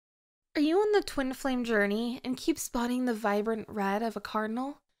Are you on the twin flame journey and keep spotting the vibrant red of a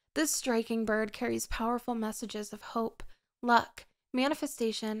cardinal? This striking bird carries powerful messages of hope, luck,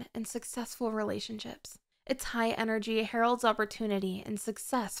 manifestation, and successful relationships. Its high energy heralds opportunity and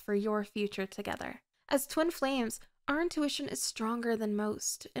success for your future together. As twin flames, our intuition is stronger than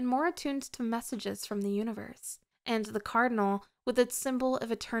most and more attuned to messages from the universe. And the cardinal, with its symbol of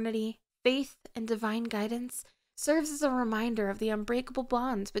eternity, faith, and divine guidance, serves as a reminder of the unbreakable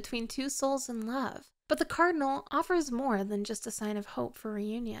bond between two souls in love. But the cardinal offers more than just a sign of hope for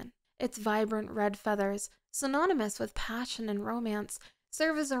reunion. Its vibrant red feathers, synonymous with passion and romance,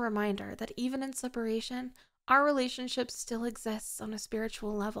 serve as a reminder that even in separation, our relationship still exists on a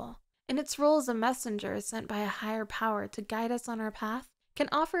spiritual level. And its role as a messenger sent by a higher power to guide us on our path can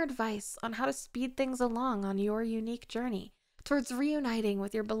offer advice on how to speed things along on your unique journey towards reuniting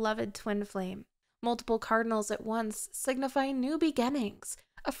with your beloved twin flame. Multiple cardinals at once signify new beginnings,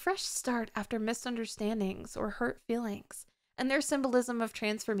 a fresh start after misunderstandings or hurt feelings, and their symbolism of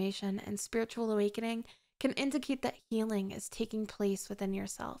transformation and spiritual awakening can indicate that healing is taking place within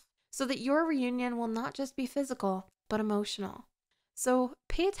yourself, so that your reunion will not just be physical, but emotional. So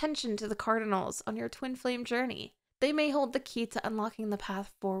pay attention to the cardinals on your twin flame journey. They may hold the key to unlocking the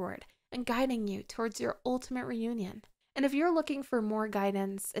path forward and guiding you towards your ultimate reunion. And if you're looking for more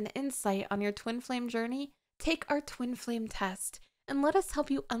guidance and insight on your twin flame journey, take our twin flame test and let us help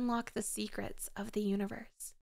you unlock the secrets of the universe.